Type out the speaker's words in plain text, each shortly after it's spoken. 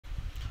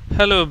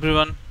Hello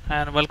everyone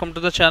and welcome to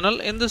the channel.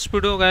 In this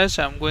video guys,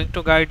 I'm going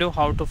to guide you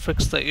how to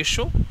fix the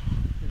issue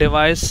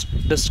device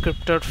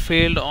descriptor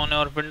failed on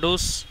your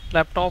Windows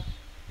laptop,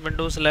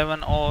 Windows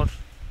 11 or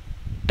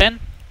 10.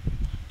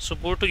 So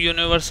go to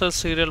Universal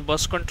Serial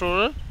Bus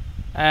Controller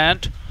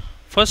and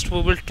first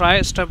we will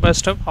try step by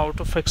step how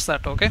to fix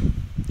that. Okay,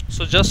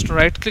 so just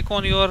right click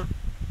on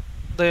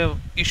the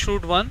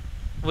issued one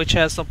which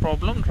has the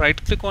problem,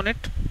 right click on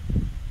it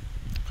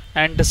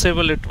and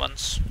disable it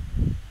once.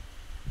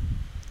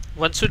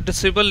 Once you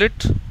disable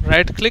it,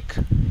 right click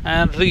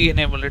and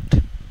re-enable it.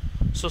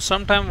 So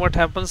sometime what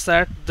happens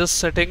that this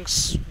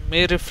settings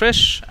may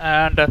refresh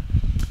and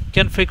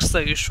can fix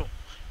the issue.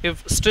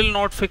 If still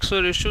not fix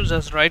your issue,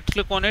 just right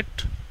click on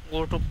it,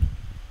 go to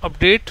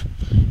update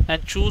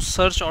and choose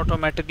search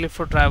automatically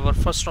for driver,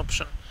 first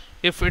option.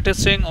 If it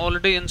is saying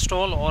already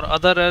install or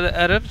other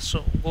error,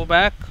 so go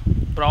back,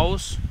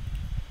 browse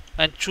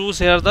and choose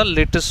here the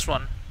latest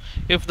one.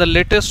 If the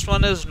latest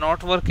one is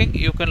not working,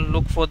 you can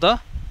look for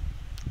the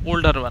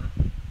older one.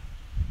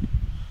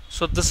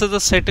 So this is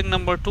the setting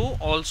number 2.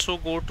 Also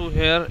go to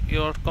here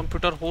your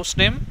computer host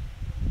name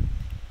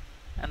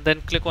and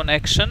then click on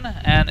action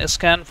and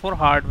scan for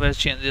hardware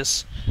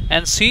changes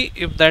and see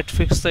if that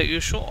fixed the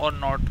issue or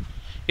not.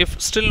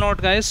 If still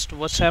not guys,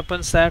 what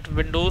happens that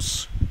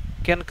Windows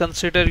can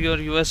consider your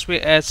USB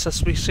as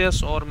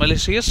suspicious or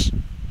malicious.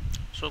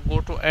 So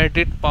go to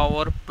edit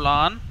power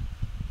plan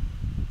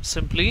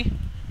simply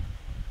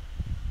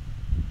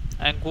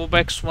and go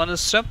back one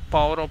step,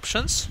 power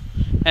options,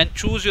 and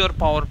choose your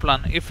power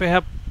plan. If you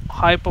have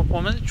high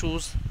performance,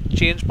 choose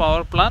change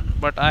power plan,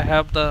 but I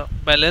have the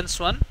balance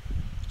one,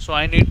 so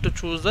I need to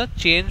choose the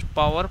change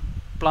power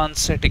plan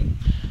setting.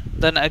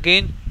 Then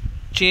again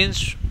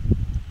change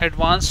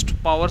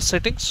advanced power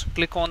settings,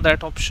 click on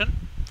that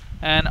option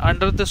and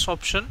under this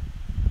option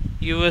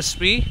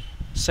USB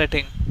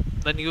setting,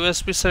 then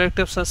USB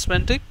selective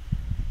suspending,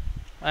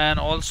 and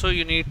also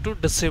you need to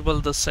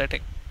disable this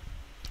setting.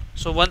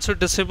 So once you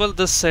disable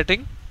this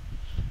setting,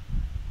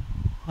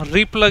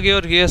 replug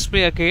your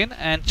USB again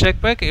and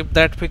check back if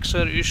that fixes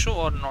your issue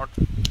or not.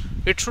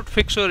 It should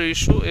fix your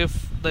issue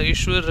if the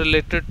issue is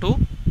related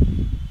to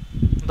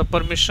the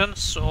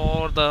permissions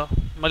or the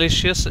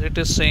malicious it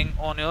is saying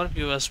on your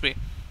USB.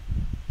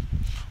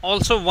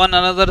 Also one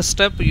another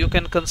step you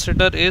can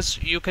consider is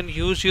you can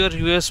use your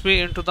USB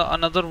into the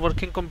another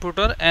working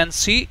computer and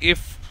see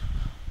if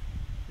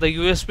the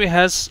USB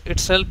has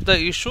itself the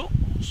issue.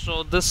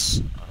 So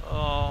this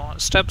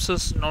steps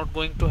is not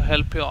going to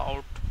help you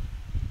out.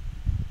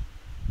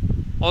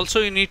 Also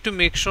you need to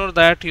make sure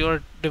that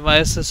your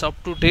device is up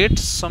to date.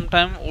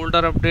 Sometime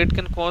older update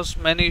can cause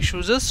many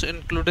issues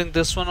including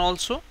this one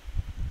also.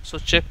 So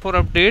check for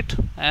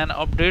update and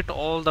update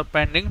all the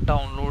pending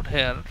download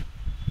here.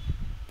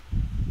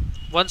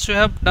 Once you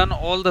have done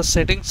all the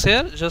settings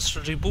here, just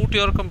reboot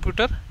your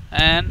computer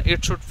and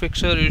it should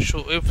fix your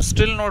issue. If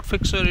still not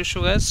fix your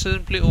issue guys,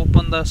 simply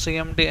open the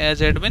CMD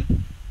as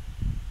admin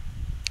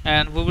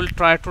and we will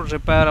try to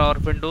repair our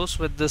Windows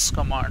with this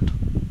command,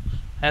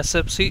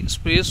 sfc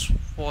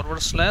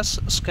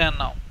 /scan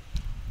now.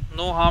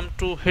 No harm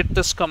to hit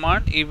this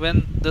command,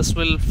 even this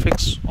will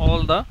fix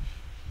all the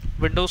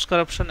Windows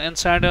corruption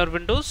inside your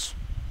Windows.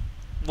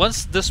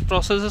 Once this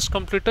process is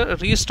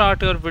completed,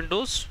 restart your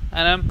Windows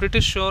and I'm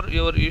pretty sure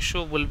your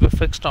issue will be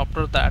fixed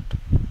after that.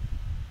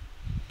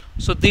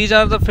 So these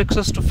are the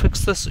fixes to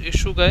fix this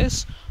issue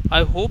guys.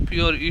 I hope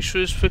your issue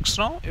is fixed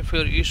now. If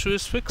your issue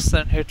is fixed,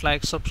 then hit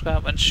like,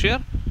 subscribe and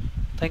share.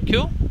 Thank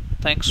you.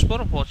 Thanks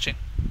for watching.